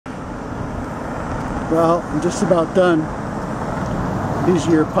Well, I'm just about done. These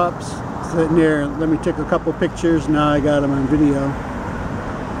are your pups sitting there. Let me take a couple pictures. Now I got them on video.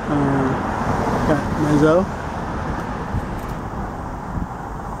 Got Mezzo.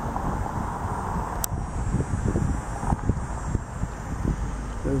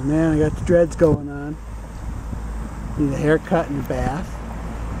 Says, man, I got the dreads going on. Need a haircut and a bath.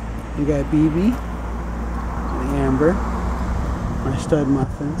 You got BeBe and Amber, my stud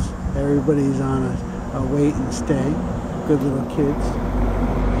muffins. Everybody's on a wait and stay. Good little kids.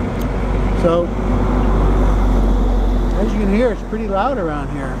 So, as you can hear, it's pretty loud around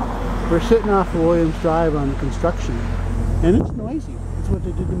here. We're sitting off of Williams Drive on the construction, and it's noisy. That's what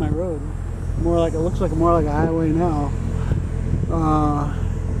they did to my road. More like, it looks like more like a highway now.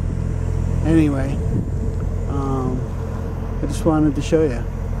 Anyway, I just wanted to show you.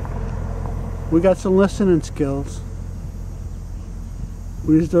 We got some listening skills.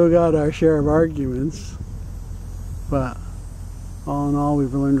 We still got our share of arguments, but all in all,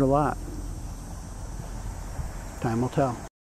 we've learned a lot. Time will tell.